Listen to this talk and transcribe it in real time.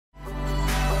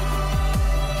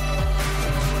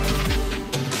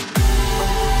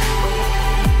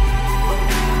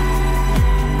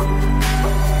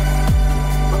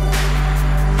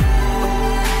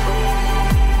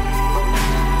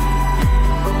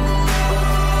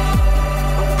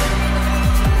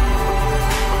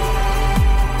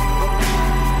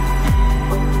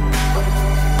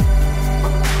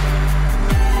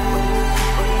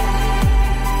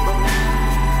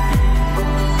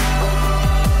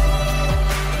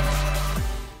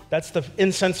That's the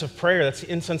incense of prayer. That's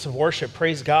the incense of worship.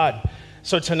 Praise God.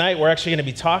 So tonight we're actually going to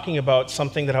be talking about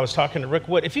something that I was talking to Rick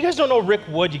Wood. If you guys don't know Rick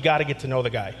Wood, you got to get to know the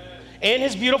guy. And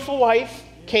his beautiful wife,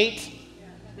 Kate.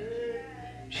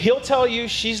 He'll tell you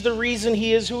she's the reason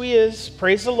he is who he is.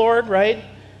 Praise the Lord, right?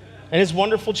 And his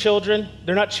wonderful children.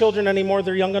 They're not children anymore.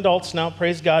 They're young adults now.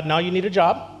 Praise God. Now you need a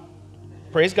job.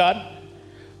 Praise God.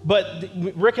 But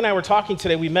Rick and I were talking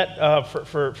today. We met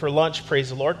for lunch, praise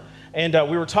the Lord. And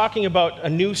we were talking about a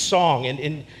new song.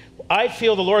 And I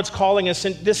feel the Lord's calling us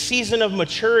in this season of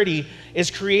maturity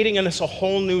is creating in us a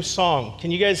whole new song.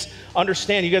 Can you guys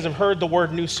understand? You guys have heard the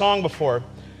word new song before.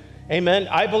 Amen.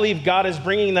 I believe God is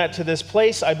bringing that to this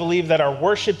place. I believe that our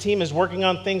worship team is working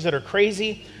on things that are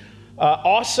crazy.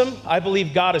 Awesome. I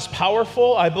believe God is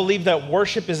powerful. I believe that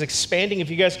worship is expanding. If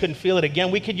you guys couldn't feel it again,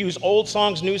 we could use old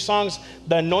songs, new songs.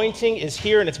 The anointing is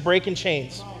here and it's breaking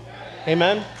chains.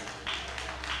 Amen.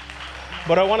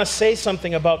 But I want to say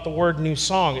something about the word new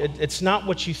song. It's not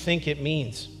what you think it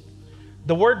means.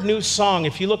 The word new song,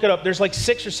 if you look it up, there's like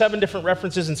 6 or 7 different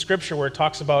references in Scripture where it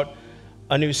talks about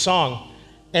a new song.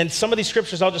 And some of these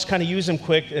scriptures, I'll just kind of use them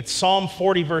quick. It's Psalm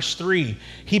 40, verse 3.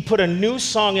 He put a new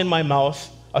song in my mouth,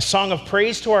 a song of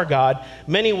praise to our God.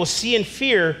 Many will see and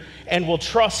fear and will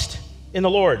trust in the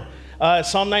Lord.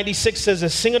 Psalm 96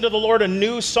 says, sing unto the Lord a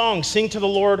new song. Sing to the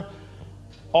Lord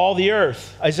all the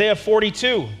earth. Isaiah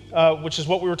 42, which is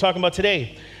what we were talking about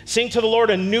today. Sing to the Lord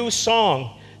a new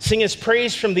song. Sing his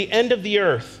praise from the end of the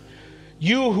earth.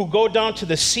 You who go down to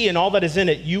the sea and all that is in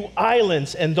it, you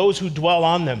islands and those who dwell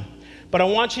on them. But I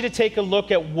want you to take a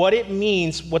look at what it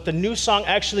means, what the new song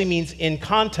actually means in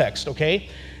context, okay?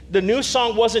 The new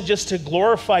song wasn't just to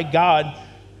glorify God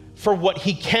for what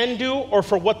he can do or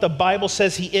for what the Bible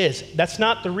says he is. That's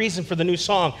not the reason for the new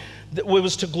song. It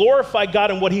was to glorify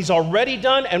God in what he's already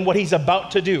done and what he's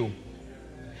about to do.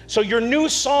 So your new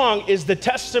song is the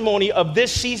testimony of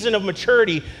this season of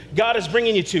maturity God is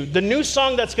bringing you to. The new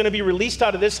song that's going to be released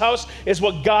out of this house is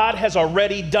what God has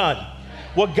already done.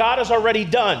 What God has already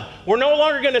done. We're no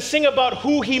longer going to sing about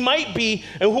who he might be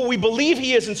and who we believe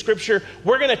he is in Scripture.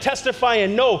 We're going to testify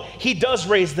and know he does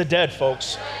raise the dead,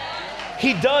 folks.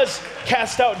 He does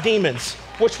cast out demons,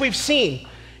 which we've seen.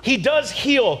 He does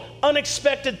heal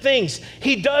unexpected things.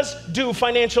 He does do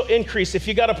financial increase. If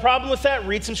you got a problem with that,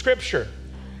 read some Scripture.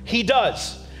 He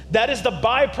does. That is the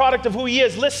byproduct of who he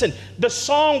is. Listen, the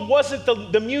song wasn't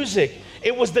the music.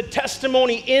 It was the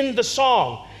testimony in the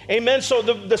song. Amen. So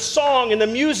the song and the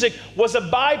music was a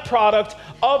byproduct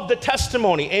of the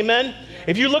testimony. Amen.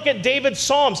 If you look at David's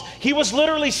Psalms, he was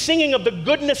literally singing of the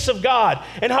goodness of God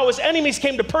and how his enemies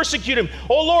came to persecute him.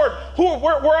 Oh, Lord,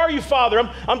 where are you, Father?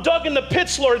 I'm dug in the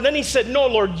pits, Lord. And then he said, no,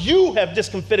 Lord, you have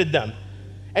discomfited them.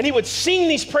 And he would sing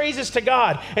these praises to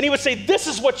God. And he would say, this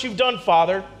is what you've done,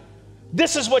 Father.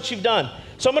 This is what you've done.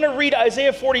 So I'm going to read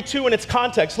Isaiah 42 in its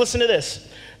context. Listen to this.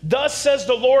 Thus says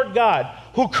the Lord God,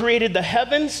 who created the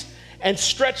heavens and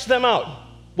stretched them out.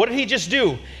 What did he just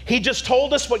do? He just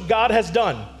told us what God has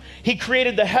done. He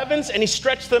created the heavens and he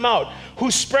stretched them out,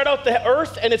 who spread out the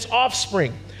earth and its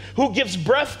offspring, who gives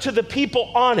breath to the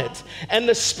people on it, and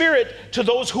the spirit to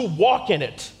those who walk in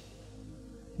it.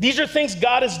 These are things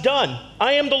God has done.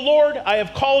 I am the Lord. I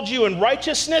have called you in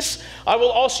righteousness. I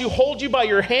will also hold you by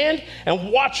your hand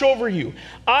and watch over you.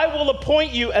 I will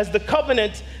appoint you as the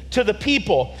covenant to the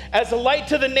people, as a light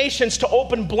to the nations, to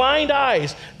open blind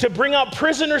eyes, to bring out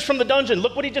prisoners from the dungeon.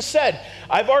 Look what he just said.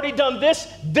 I've already done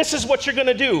this. This is what you're going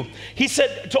to do. He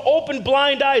said to open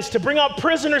blind eyes, to bring out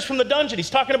prisoners from the dungeon.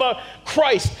 He's talking about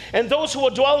Christ and those who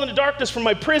will dwell in the darkness from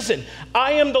my prison.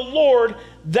 I am the Lord.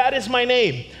 That is my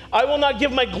name. I will not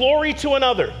give my glory to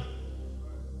another.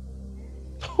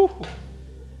 Whew.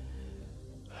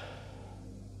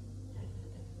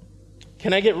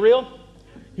 Can I get real?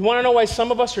 You want to know why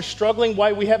some of us are struggling,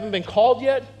 why we haven't been called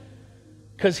yet?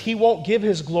 Because he won't give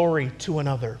his glory to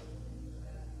another.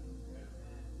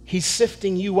 He's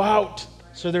sifting you out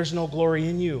so there's no glory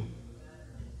in you.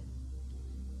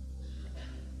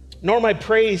 Nor my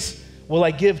praise will I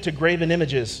give to graven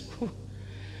images.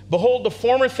 Behold, the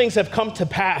former things have come to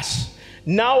pass.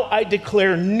 Now I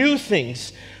declare new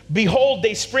things. Behold,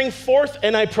 they spring forth,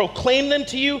 and I proclaim them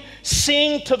to you.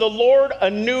 Sing to the Lord a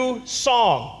new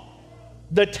song.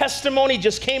 The testimony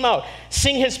just came out.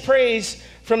 Sing his praise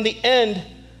from the end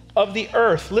of the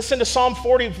earth. Listen to Psalm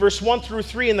 40, verse 1 through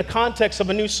 3 in the context of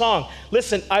a new song.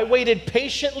 Listen, I waited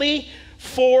patiently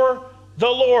for the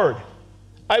Lord.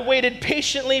 I waited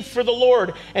patiently for the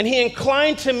Lord, and he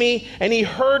inclined to me, and he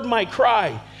heard my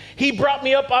cry. He brought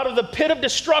me up out of the pit of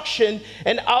destruction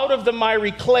and out of the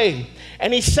miry clay.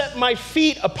 And he set my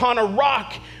feet upon a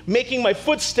rock, making my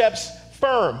footsteps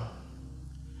firm.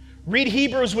 Read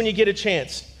Hebrews when you get a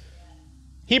chance.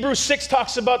 Hebrews 6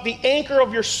 talks about the anchor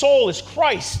of your soul is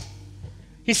Christ.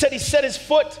 He said he set his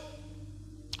foot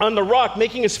on the rock,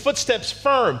 making his footsteps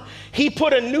firm. He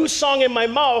put a new song in my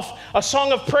mouth, a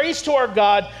song of praise to our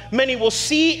God. Many will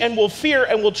see and will fear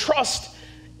and will trust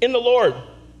in the Lord.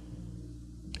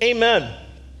 Amen.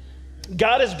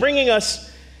 God is bringing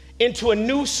us into a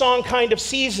new song kind of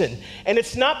season. And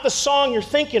it's not the song you're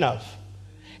thinking of.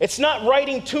 It's not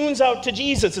writing tunes out to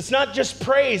Jesus. It's not just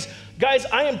praise. Guys,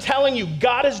 I am telling you,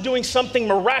 God is doing something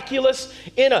miraculous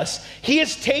in us. He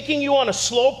is taking you on a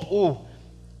slope.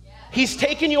 He's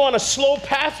taking you on a slow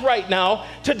path right now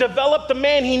to develop the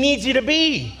man he needs you to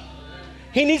be.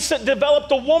 He needs to develop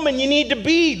the woman you need to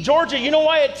be. Georgia, you know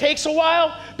why it takes a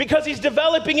while? Because he's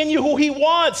developing in you who he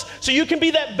wants, so you can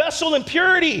be that vessel in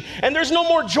purity. And there's no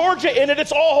more Georgia in it.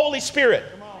 It's all Holy Spirit.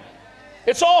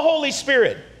 It's all Holy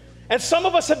Spirit. And some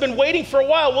of us have been waiting for a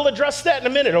while. We'll address that in a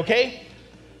minute, okay?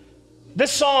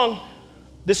 This song,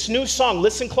 this new song,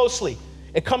 listen closely.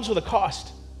 It comes with a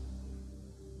cost.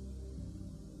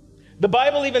 The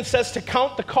Bible even says to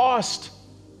count the cost,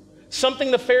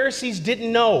 something the Pharisees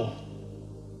didn't know.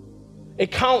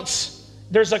 It counts.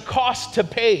 There's a cost to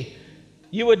pay.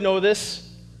 You would know this.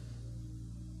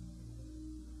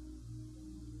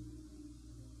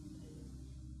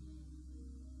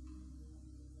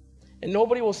 And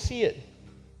nobody will see it.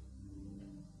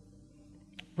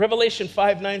 Revelation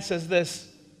 5:9 says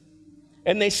this,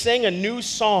 and they sang a new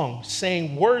song,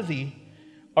 saying, worthy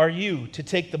are you to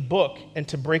take the book and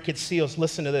to break its seals.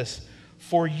 Listen to this.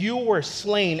 For you were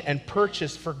slain and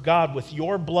purchased for God with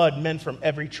your blood men from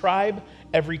every tribe,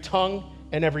 every tongue,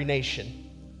 and every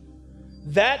nation.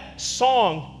 That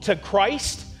song to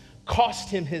Christ cost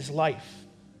him his life.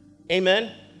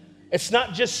 Amen? It's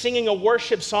not just singing a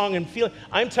worship song and feeling.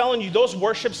 I'm telling you, those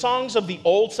worship songs of the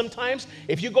old sometimes,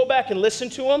 if you go back and listen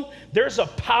to them, there's a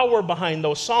power behind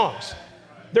those songs.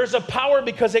 There's a power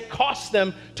because it costs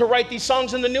them to write these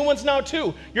songs, and the new ones now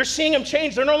too. You're seeing them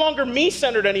change. They're no longer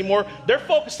me-centered anymore. They're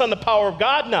focused on the power of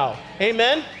God now.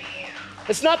 Amen?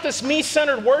 It's not this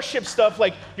me-centered worship stuff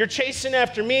like you're chasing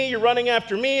after me, you're running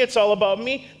after me, it's all about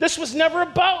me. This was never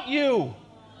about you.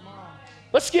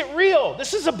 Let's get real.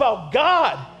 This is about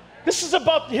God. This is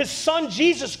about his son,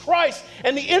 Jesus Christ,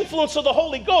 and the influence of the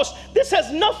Holy Ghost. This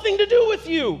has nothing to do with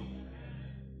you.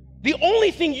 The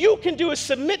only thing you can do is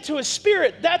submit to his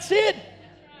spirit. That's it.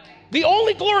 The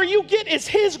only glory you get is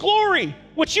his glory,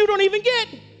 which you don't even get.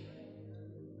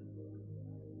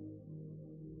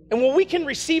 And when we can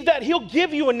receive that, he'll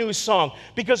give you a new song,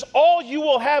 because all you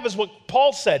will have is what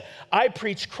Paul said, I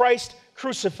preach Christ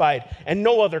crucified and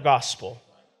no other gospel.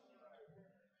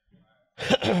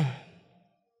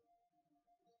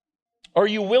 Are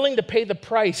you willing to pay the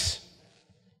price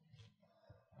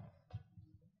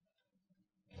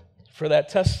for that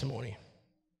testimony,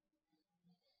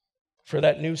 for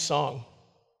that new song?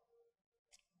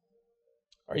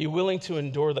 Are you willing to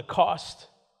endure the cost?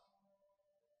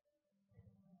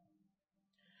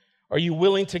 Are you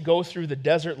willing to go through the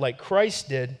desert like Christ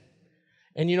did?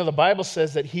 And you know, the Bible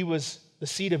says that he was the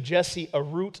seed of Jesse, a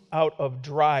root out of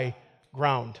dry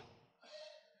ground.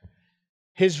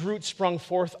 His root sprung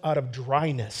forth out of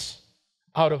dryness,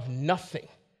 out of nothing.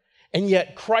 And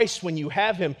yet Christ, when you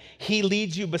have him, he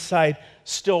leads you beside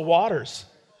still waters.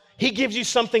 He gives you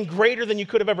something greater than you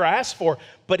could have ever asked for,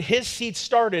 but his seed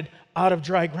started out of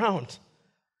dry ground.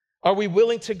 Are we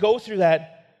willing to go through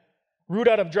that root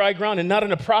out of dry ground and not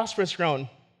in a prosperous ground?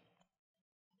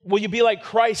 Will you be like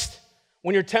Christ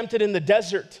when you're tempted in the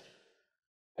desert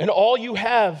and all you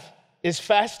have is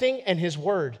fasting and his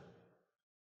word?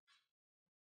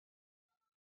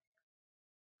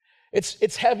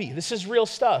 It's heavy. This is real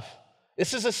stuff.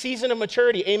 This is a season of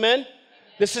maturity. Amen?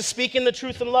 This is speaking the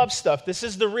truth and love stuff. This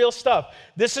is the real stuff.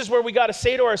 This is where we got to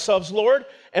say to ourselves, Lord,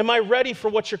 am I ready for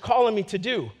what you're calling me to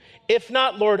do? If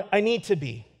not, Lord, I need to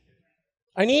be.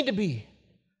 I need to be.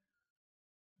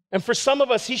 And for some of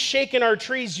us, he's shaking our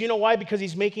trees. You know why? Because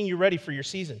he's making you ready for your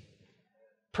season.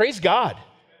 Praise God.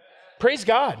 Praise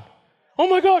God. Oh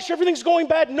my gosh, everything's going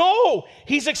bad. No,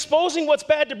 he's exposing what's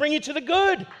bad to bring you to the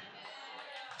good.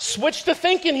 Switch to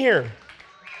thinking here.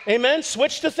 Amen?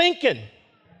 Switch to thinking.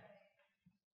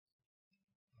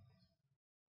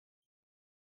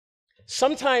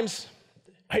 Sometimes,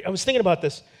 I was thinking about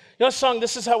this. You know the song,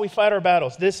 This Is How We Fight Our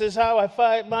Battles. This is how I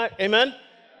fight my, amen?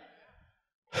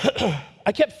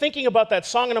 I kept thinking about that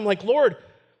song and I'm like, Lord,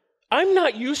 I'm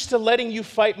not used to letting you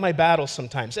fight my battles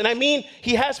sometimes. And I mean,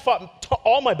 he has fought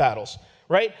all my battles,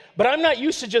 right? But I'm not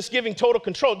used to just giving total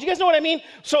control. Do you guys know what I mean?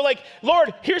 So like,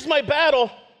 Lord, here's my battle.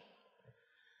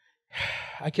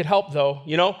 I could help though,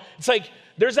 you know? It's like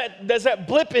there's that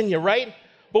blip in you, right?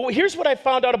 But here's what I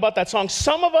found out about that song.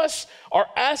 Some of us are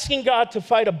asking God to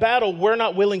fight a battle we're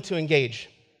not willing to engage.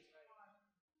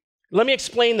 Let me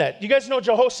explain that. You guys know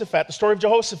Jehoshaphat, the story of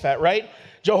Jehoshaphat, right?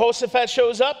 Jehoshaphat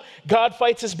shows up, God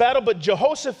fights his battle, but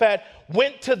Jehoshaphat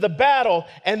went to the battle,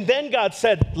 and then God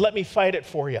said, let me fight it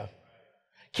for you.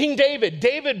 King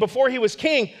David, before he was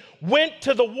king, went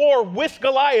to the war with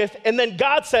Goliath, and then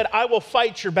God said, I will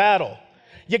fight your battle.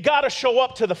 You got to show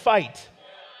up to the fight.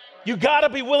 You got to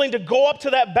be willing to go up to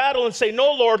that battle and say,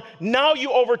 no, Lord, now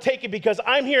you overtake it because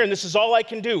I'm here and this is all I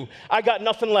can do. I got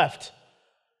nothing left.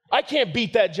 I can't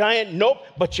beat that giant. Nope,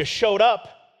 but you showed up.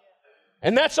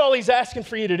 And that's all he's asking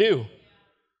for you to do.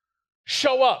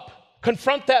 Show up.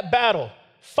 Confront that battle.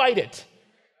 Fight it.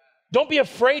 Don't be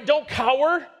afraid. Don't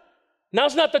cower.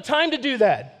 Now's not the time to do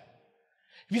that.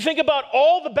 If you think about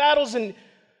all the battles in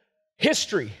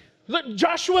history, look,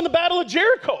 Joshua in the Battle of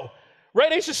Jericho,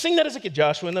 right? I used to sing that as a kid.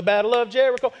 Joshua in the Battle of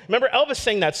Jericho. Remember, Elvis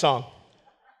sang that song.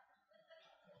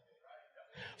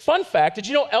 Fun fact, did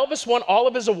you know Elvis won all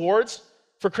of his awards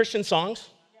for Christian songs?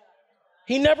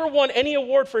 He never won any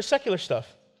award for secular stuff.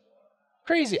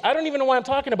 Crazy. I don't even know why I'm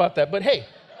talking about that, but hey,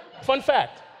 fun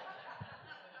fact.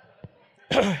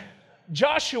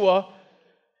 Joshua,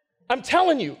 I'm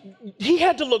telling you, he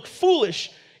had to look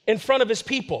foolish in front of his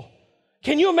people.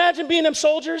 Can you imagine being them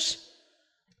soldiers?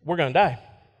 We're going to die.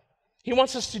 He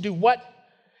wants us to do what?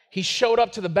 He showed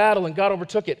up to the battle and God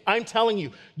overtook it. I'm telling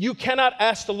you, you cannot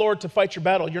ask the Lord to fight your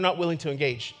battle you're not willing to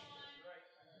engage.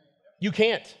 You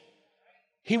can't.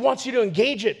 He wants you to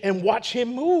engage it and watch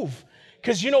him move.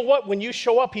 Because you know what? When you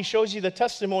show up, he shows you the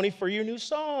testimony for your new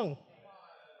song.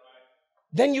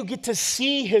 Then you get to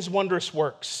see his wondrous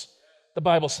works, the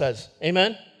Bible says.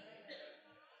 Amen?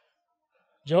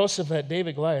 Jehoshaphat,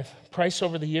 David, Goliath, price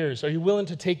over the years. Are you willing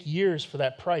to take years for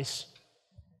that price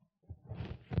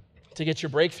to get your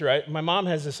breakthrough? My mom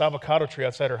has this avocado tree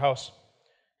outside her house.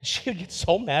 She would get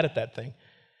so mad at that thing.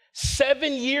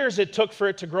 7 years it took for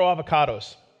it to grow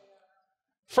avocados.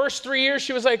 First 3 years,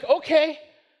 she was like, okay,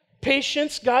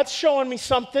 patience, God's showing me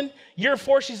something. Year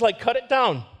 4, she's like, cut it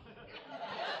down.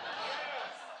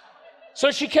 So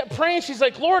she kept praying. She's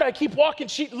like, Lord, I keep walking.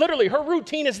 Literally, her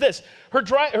routine is this.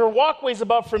 Her walkway is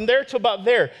about from there to about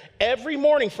there. Every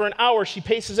morning for an hour, she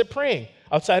paces it praying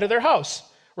outside of their house,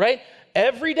 right?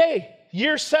 Every day.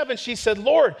 Year 7, she said,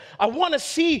 Lord, I want to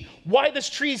see why this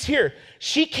tree's here.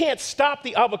 She can't stop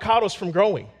the avocados from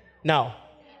growing now.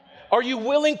 Are you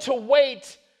willing to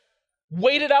wait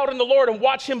it out in the Lord and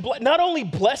watch him not only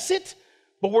bless it,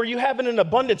 but where you have it in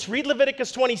abundance? Read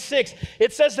Leviticus 26.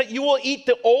 It says that you will eat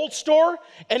the old store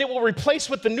and it will replace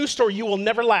with the new store. You will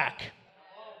never lack.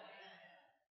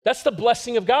 That's the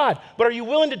blessing of God. But are you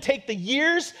willing to take the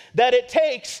years that it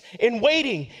takes in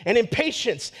waiting and in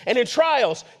patience and in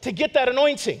trials to get that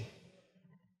anointing?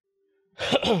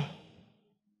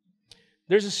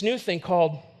 There's this new thing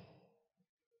called,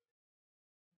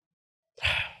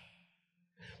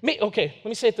 okay, let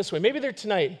me say it this way. Maybe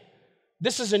tonight,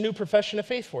 this is a new profession of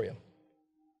faith for you.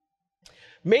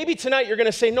 Maybe tonight you're going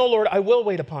to say, no, Lord, I will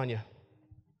wait upon you.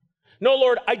 No,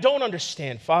 Lord, I don't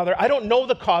understand, Father. I don't know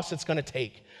the cost it's going to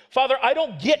take. Father, I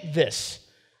don't get this,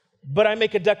 but I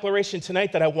make a declaration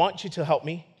tonight that I want you to help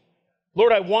me.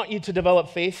 Lord, I want you to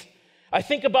develop faith. I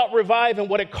think about Revive and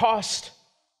what it cost.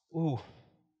 Ooh.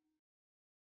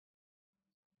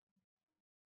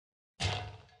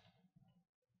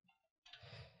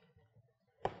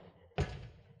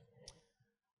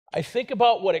 I think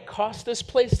about what it cost this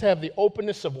place to have the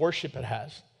openness of worship it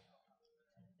has.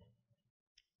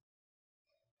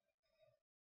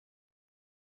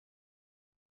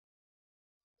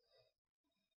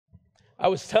 I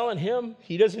was telling him,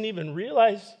 he doesn't even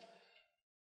realize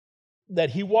that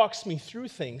he walks me through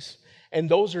things, and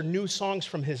those are new songs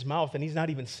from his mouth, and he's not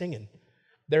even singing.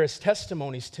 There is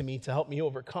testimonies to me to help me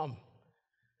overcome,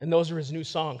 and those are his new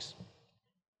songs.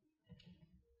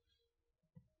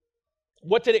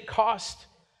 What did it cost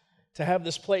to have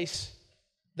this place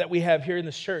that we have here in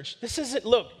this church? This isn't,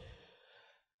 look,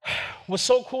 what's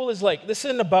so cool is this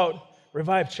isn't about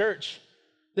Revive Church.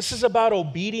 This is about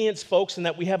obedience, folks, and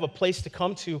that we have a place to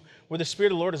come to where the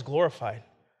Spirit of the Lord is glorified,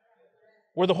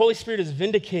 where the Holy Spirit is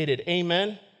vindicated,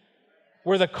 amen?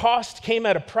 Where the cost came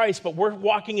at a price, but we're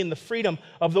walking in the freedom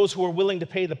of those who are willing to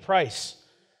pay the price.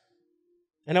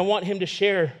 And I want him to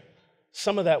share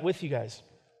some of that with you guys.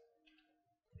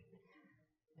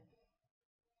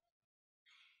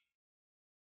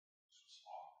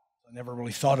 I never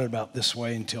really thought about it this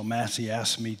way until Massey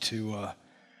asked me to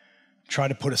try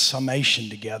to put a summation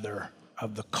together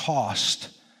of the cost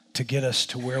to get us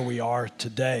to where we are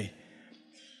today.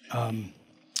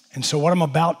 And so what I'm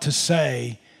about to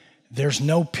say, there's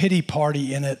no pity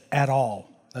party in it at all.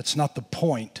 That's not the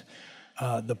point.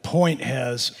 The point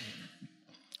has,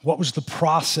 what was the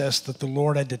process that the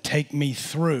Lord had to take me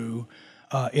through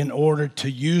in order to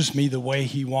use me the way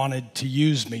he wanted to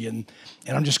use me. And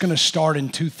I'm just going to start in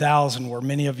 2000, where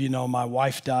many of you know my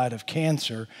wife died of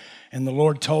cancer. And the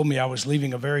Lord told me I was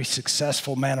leaving a very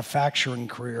successful manufacturing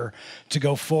career to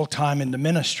go full-time into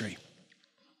ministry.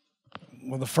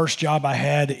 Well, the first job I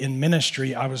had in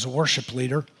ministry, I was a worship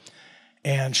leader.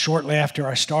 And shortly after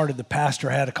I started, the pastor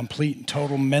had a complete and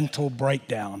total mental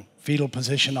breakdown, fetal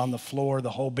position on the floor, the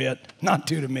whole bit, not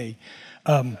due to me.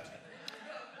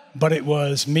 But it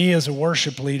was me as a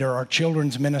worship leader, our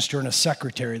children's minister, and a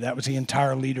secretary. That was the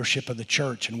entire leadership of the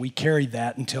church. And we carried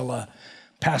that until a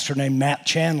pastor named Matt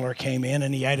Chandler came in,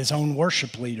 and he had his own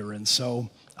worship leader. And so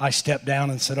I stepped down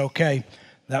and said, okay,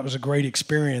 that was a great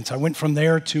experience. I went from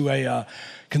there to a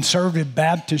conservative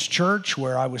Baptist church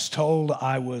where I was told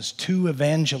I was too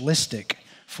evangelistic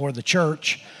for the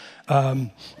church.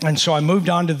 And so I moved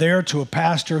on to there to a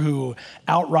pastor who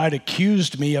outright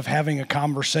accused me of having a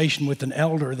conversation with an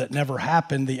elder that never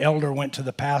happened. The elder went to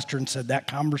the pastor and said that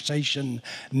conversation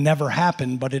never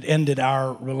happened, but it ended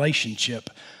our relationship.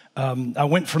 I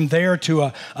went from there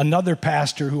to another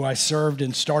pastor who I served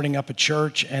in starting up a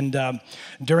church, and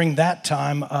during that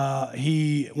time,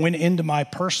 he went into my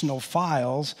personal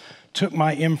files, took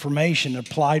my information,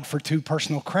 applied for 2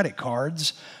 personal credit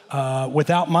cards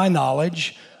without my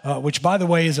knowledge, which, by the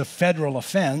way, is a federal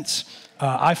offense.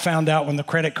 I found out when the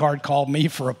credit card called me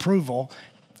for approval.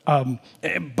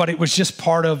 But it was just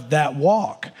part of that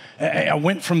walk. I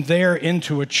went from there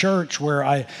into a church where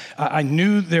I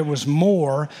knew there was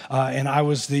more, and I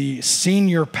was the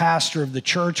senior pastor of the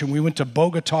church, and we went to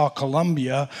Bogota,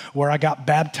 Colombia, where I got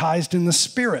baptized in the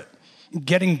Spirit.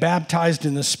 Getting baptized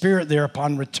in the Spirit there,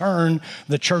 upon return,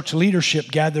 the church leadership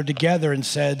gathered together and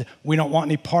said, we don't want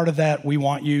any part of that, we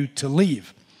want you to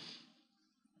leave.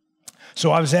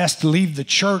 So I was asked to leave the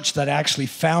church that actually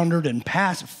founded and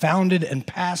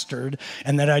pastored,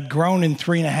 and that I'd grown in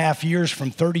 3.5 years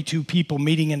from 32 people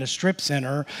meeting in a strip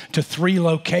center to 3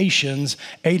 locations,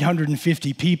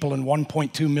 850 people, and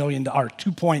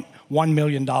 $2.1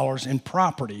 million in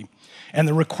property. And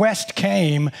the request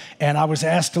came, and I was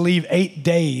asked to leave 8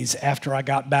 days after I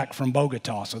got back from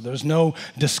Bogota. So there was no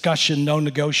discussion, no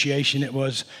negotiation. It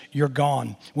was, you're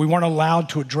gone. We weren't allowed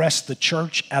to address the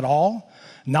church at all.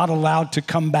 Not allowed to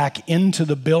come back into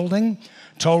the building,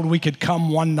 told we could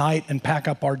come one night and pack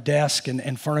up our desk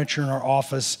and furniture in our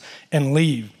office and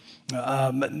leave.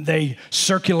 They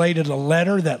circulated a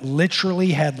letter that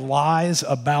literally had lies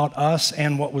about us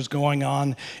and what was going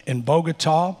on in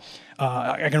Bogota.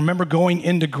 I can remember going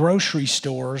into grocery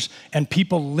stores and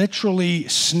people literally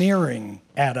sneering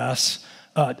at us,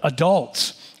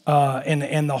 adults.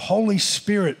 And the Holy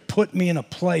Spirit put me in a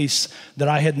place that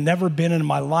I had never been in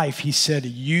my life. He said,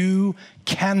 you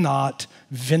cannot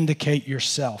vindicate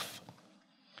yourself.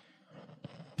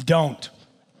 Don't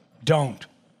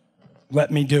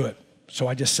let me do it. So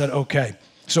I just said, okay.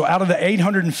 So out of the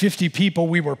 850 people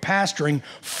we were pastoring,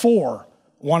 4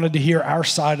 wanted to hear our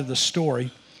side of the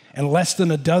story, and less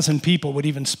than a dozen people would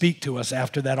even speak to us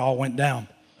after that all went down.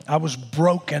 I was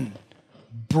broken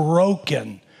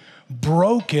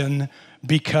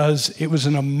because it was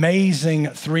an amazing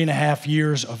 3.5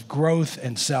 years of growth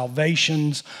and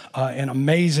salvations, and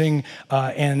amazing,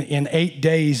 and in 8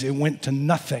 days it went to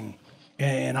nothing.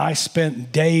 And I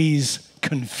spent days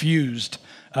confused,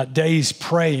 days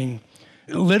praying.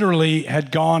 Literally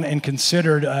had gone and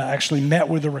considered, actually met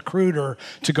with a recruiter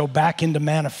to go back into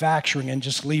manufacturing and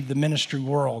just leave the ministry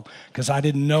world because I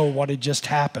didn't know what had just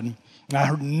happened. I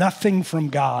heard nothing from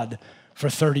God for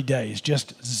 30 days,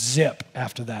 just zip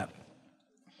after that.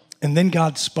 And then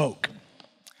God spoke,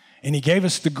 and he gave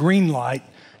us the green light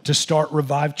to start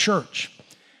Revive Church.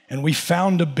 And we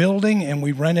found a building, and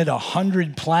we rented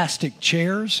 100 plastic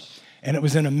chairs, and it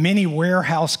was in a mini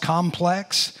warehouse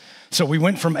complex. So we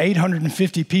went from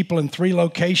 850 people in 3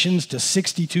 locations to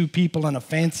 62 people in a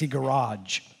fancy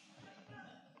garage.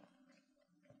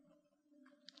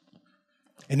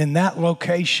 And in that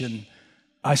location,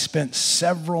 I spent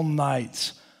several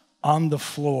nights on the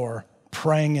floor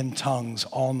praying in tongues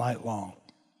all night long.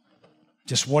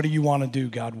 Just, what do you want to do,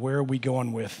 God? Where are we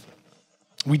going with?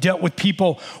 We dealt with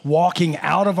people walking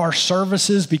out of our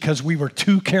services because we were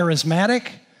too charismatic,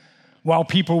 while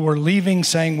people were leaving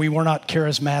saying we were not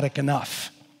charismatic enough.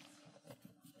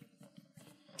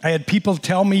 I had people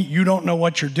tell me, you don't know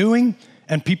what you're doing,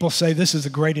 and people say, this is the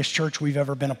greatest church we've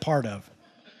ever been a part of.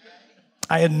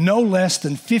 I had no less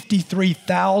than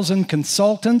 53,000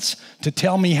 consultants to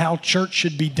tell me how church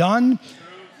should be done.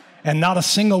 And not a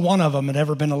single one of them had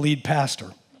ever been a lead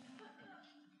pastor.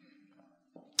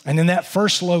 And in that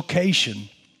first location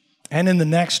and in the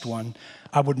next one,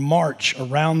 I would march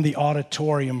around the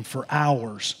auditorium for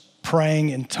hours, praying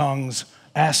in tongues,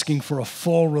 asking for a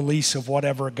full release of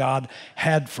whatever God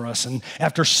had for us. And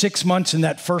after 6 months in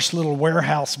that first little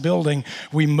warehouse building,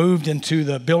 we moved into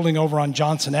the building over on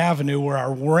Johnson Avenue where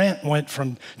our rent went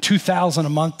from $2,000 a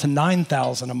month to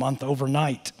 $9,000 a month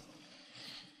overnight.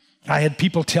 I had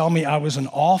people tell me I was an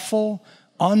awful,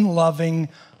 unloving,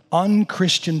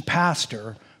 unchristian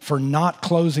pastor for not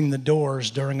closing the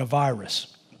doors during a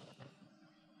virus.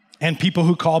 And people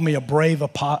who called me a brave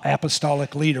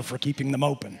apostolic leader for keeping them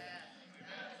open.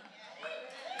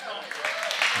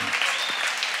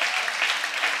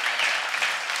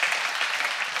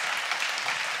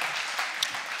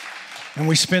 And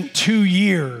we spent 2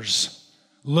 years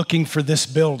looking for this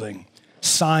building,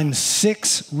 signed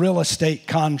 6 real estate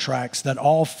contracts that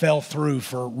all fell through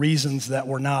for reasons that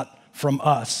were not from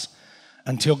us,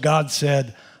 until God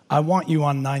said, I want you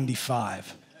on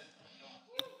 95.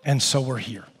 And so we're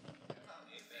here.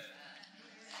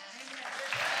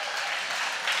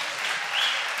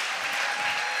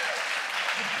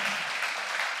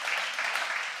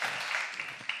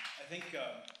 I think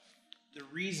the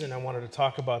reason I wanted to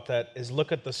talk about that is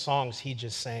look at the songs he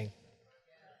just sang.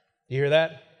 You hear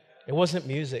that? It wasn't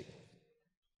music.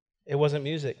 It wasn't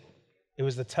music. It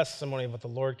was the testimony of what the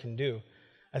Lord can do.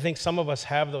 I think some of us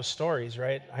have those stories,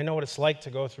 right? I know what it's like to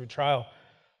go through trial.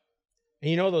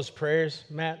 And you know those prayers,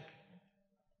 Matt,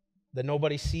 that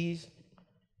nobody sees?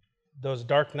 Those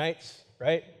dark nights,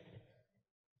 right?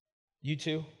 You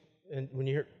too, and when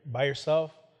you're by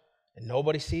yourself and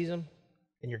nobody sees them,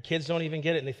 and your kids don't even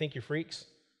get it and they think you're freaks.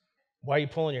 Why are you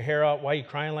pulling your hair out? Why are you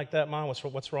crying like that, Mom?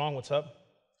 What's wrong? What's up?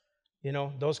 You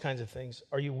know, those kinds of things.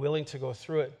 Are you willing to go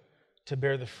through it to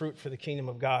bear the fruit for the kingdom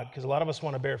of God? Because a lot of us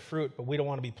want to bear fruit, but we don't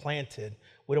want to be planted.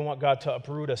 We don't want God to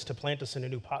uproot us, to plant us in a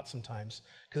new pot sometimes,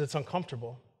 because it's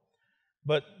uncomfortable.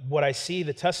 But what I see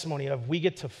the testimony of, we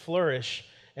get to flourish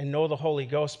and know the Holy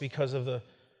Ghost because of the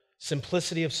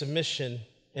simplicity of submission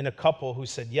in a couple who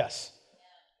said, yes,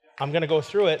 I'm going to go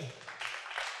through it.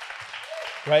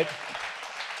 Right?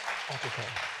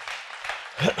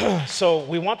 So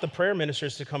we want the prayer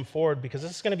ministers to come forward because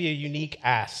this is going to be a unique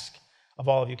ask of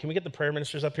all of you. Can we get the prayer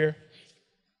ministers up here?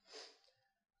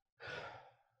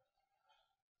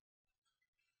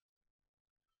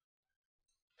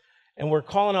 And we're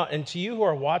calling out, and to you who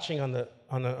are watching on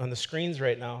the screens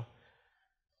right now,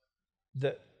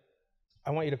 I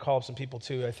want you to call up some people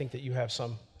too. I think that you have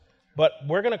some. But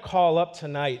we're going to call up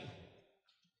tonight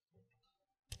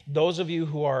those of you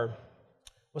who are,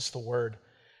 what's the word?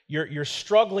 You're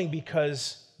struggling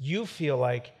because you feel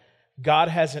like God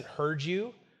hasn't heard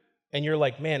you, and you're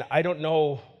like, man, I don't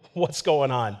know what's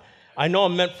going on. I know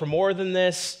I'm meant for more than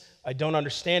this. I don't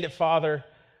understand it, Father.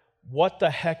 What the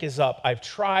heck is up? I've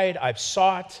tried, I've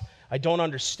sought, I don't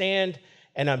understand,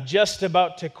 and I'm just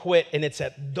about to quit. And it's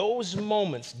at those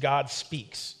moments God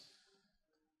speaks.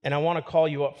 And I want to call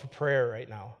you up for prayer right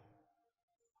now.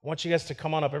 I want you guys to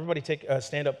come on up. Everybody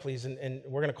stand up, please, and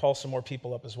we're going to call some more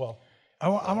people up as well. I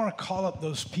want to call up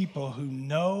those people who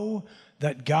know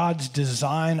that God's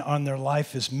design on their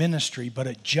life is ministry, but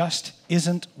it just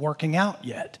isn't working out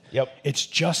yet. Yep. It's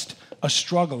just a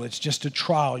struggle. It's just a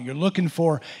trial. You're looking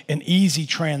for an easy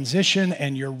transition,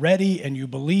 and you're ready, and you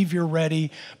believe you're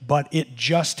ready, but it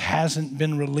just hasn't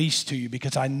been released to you,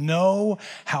 because I know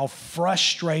how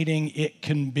frustrating it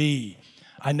can be.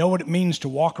 I know what it means to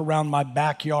walk around my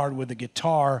backyard with a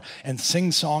guitar and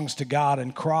sing songs to God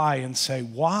and cry and say,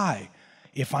 why?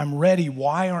 If I'm ready,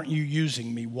 why aren't you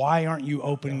using me? Why aren't you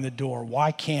opening the door?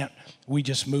 Why can't we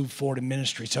just move forward in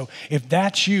ministry? So if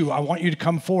that's you, I want you to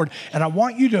come forward, and I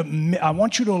want you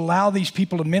to allow these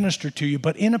people to minister to you,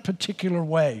 but in a particular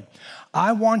way.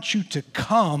 I want you to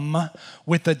come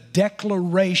with a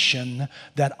declaration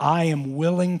that I am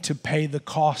willing to pay the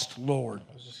cost, Lord.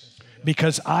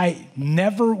 Because I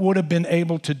never would have been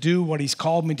able to do what he's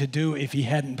called me to do if he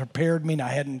hadn't prepared me and I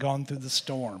hadn't gone through the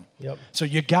storm. Yep. So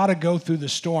you got to go through the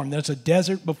storm. There's a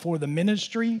desert before the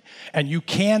ministry, and you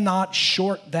cannot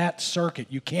short that circuit.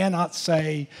 You cannot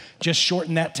say, just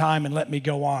shorten that time and let me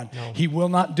go on. No. He will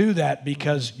not do that,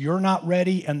 because you're not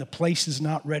ready and the place is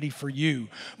not ready for you.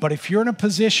 But if you're in a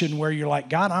position where you're like,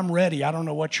 God, I'm ready, I don't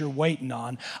know what you're waiting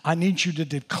on, I need you to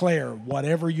declare,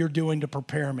 whatever you're doing to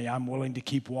prepare me, I'm willing to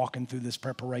keep walking through this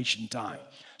preparation time.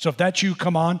 So if that's you,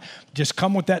 come on. Just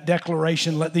come with that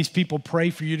declaration. Let these people pray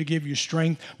for you to give you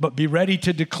strength, but be ready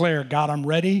to declare, God, I'm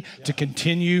ready to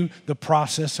continue the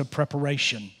process of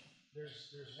preparation.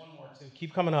 There's one more too.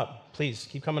 Keep coming up, please.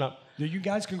 Keep coming up. You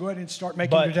guys can go ahead and start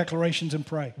making your declarations and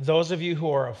pray. Those of you who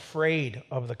are afraid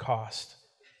of the cost,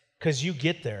 because you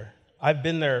get there. I've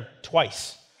been there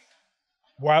twice,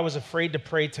 where I was afraid to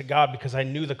pray to God because I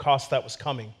knew the cost that was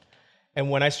coming. And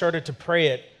when I started to pray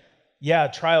it, yeah,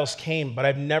 trials came, but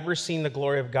I've never seen the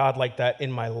glory of God like that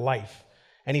in my life.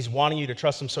 And he's wanting you to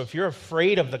trust him. So if you're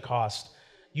afraid of the cost,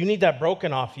 you need that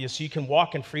broken off you so you can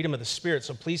walk in freedom of the Spirit.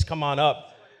 So please come on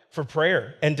up for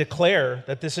prayer and declare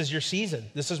that this is your season.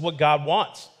 This is what God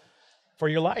wants for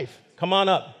your life. Come on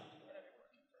up.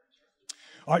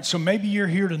 All right, so maybe you're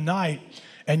here tonight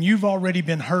and you've already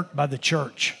been hurt by the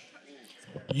church.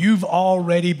 You've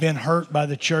already been hurt by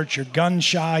the church. You're gun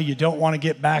shy. You don't want to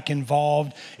get back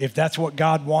involved. If that's what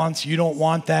God wants, you don't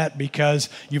want that because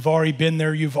you've already been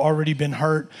there. You've already been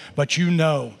hurt. But you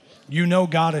know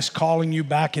God is calling you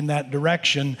back in that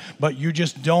direction, but you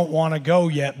just don't want to go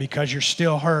yet because you're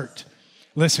still hurt.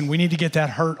 Listen, we need to get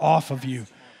that hurt off of you.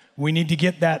 We need to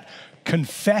get that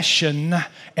confession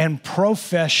and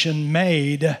profession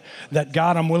made that,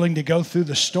 God, I'm willing to go through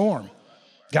the storm.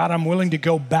 God, I'm willing to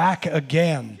go back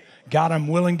again. God, I'm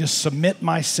willing to submit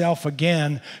myself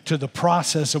again to the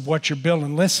process of what you're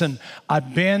building. Listen,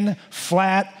 I've been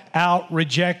flat out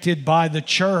rejected by the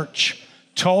church,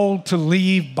 told to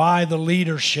leave by the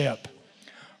leadership.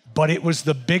 But it was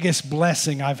the biggest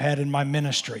blessing I've had in my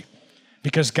ministry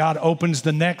because God opens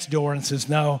the next door and says,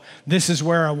 no, this is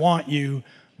where I want you,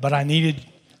 but I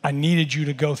needed you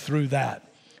to go through that.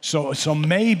 So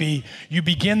maybe you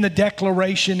begin the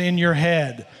declaration in your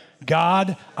head.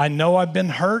 God, I know I've been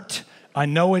hurt. I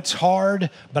know it's hard,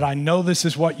 but I know this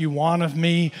is what you want of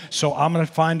me. So I'm going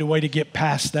to find a way to get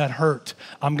past that hurt.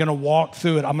 I'm going to walk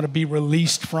through it. I'm going to be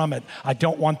released from it. I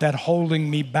don't want that holding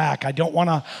me back. I don't want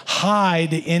to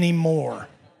hide anymore.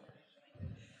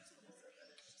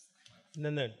 And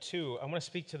then I want to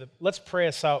speak to let's pray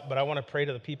us out, but I want to pray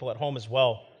to the people at home as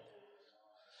well.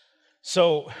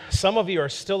 So some of you are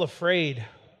still afraid.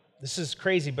 This is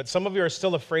crazy, but some of you are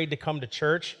still afraid to come to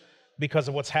church because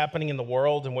of what's happening in the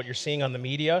world and what you're seeing on the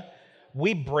media.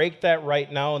 We break that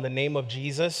right now in the name of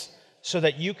Jesus so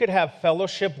that you could have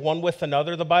fellowship one with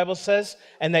another, the Bible says,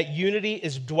 and that unity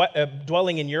is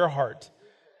dwelling in your heart.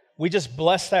 We just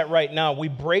bless that right now. We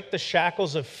break the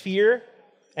shackles of fear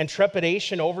and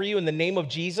trepidation over you in the name of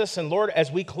Jesus. And Lord,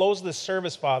 as we close this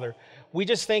service, Father, we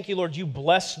just thank you, Lord, you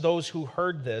bless those who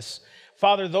heard this.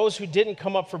 Father, those who didn't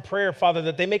come up for prayer, Father,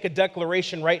 that they make a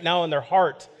declaration right now in their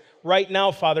heart, right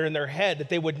now, Father, in their head, that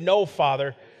they would know,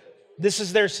 Father, this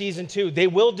is their season too. They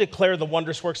will declare the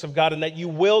wondrous works of God and that you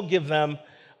will give them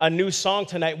a new song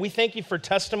tonight. We thank you for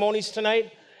testimonies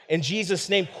tonight in Jesus'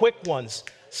 name, quick ones,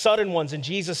 sudden ones in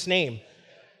Jesus' name.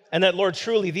 And that, Lord,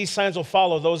 truly these signs will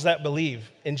follow those that believe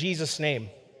in Jesus' name.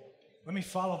 Let me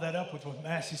follow that up with what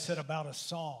Massey said about a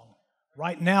song.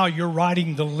 Right now, you're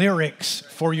writing the lyrics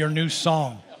for your new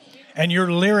song. And your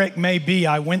lyric may be,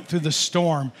 I went through the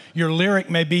storm. Your lyric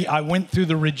may be, I went through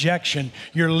the rejection.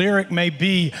 Your lyric may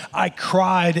be, I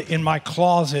cried in my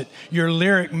closet. Your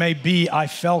lyric may be, I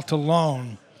felt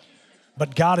alone.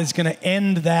 But God is going to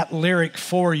end that lyric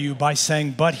for you by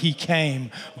saying, but he came,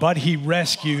 but he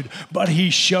rescued, but he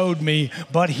showed me,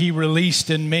 but he released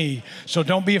in me. So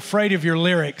don't be afraid of your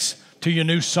lyrics to your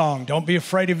new song. Don't be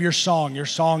afraid of your song. Your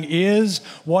song is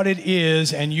what it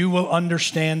is, and you will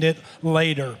understand it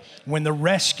later when the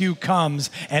rescue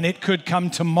comes, and it could come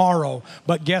tomorrow.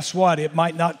 But guess what? It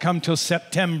might not come till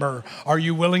September. Are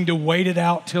you willing to wait it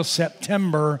out till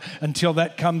September until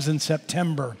that comes in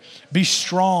September? Be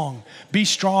strong. Be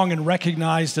strong and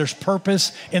recognize there's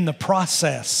purpose in the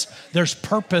process. There's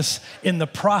purpose in the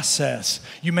process.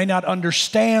 You may not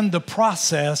understand the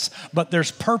process, but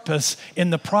there's purpose in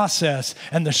the process.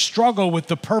 And the struggle with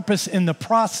the purpose in the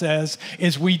process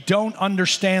is we don't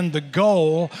understand the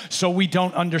goal, so we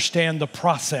don't understand the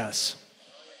process.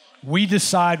 We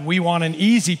decide we want an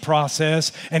easy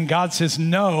process, and God says,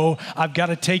 no, I've got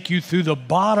to take you through the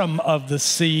bottom of the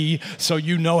sea so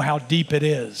you know how deep it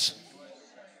is.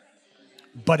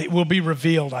 But it will be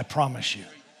revealed, I promise you.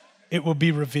 It will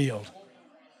be revealed.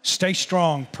 Stay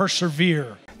strong,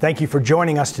 persevere. Thank you for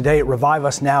joining us today at Revive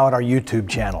Us Now at our YouTube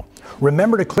channel.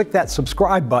 Remember to click that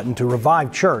subscribe button to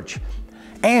Revive Church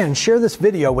and share this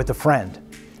video with a friend.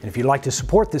 And if you'd like to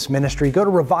support this ministry, go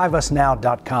to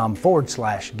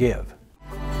reviveusnow.com/give.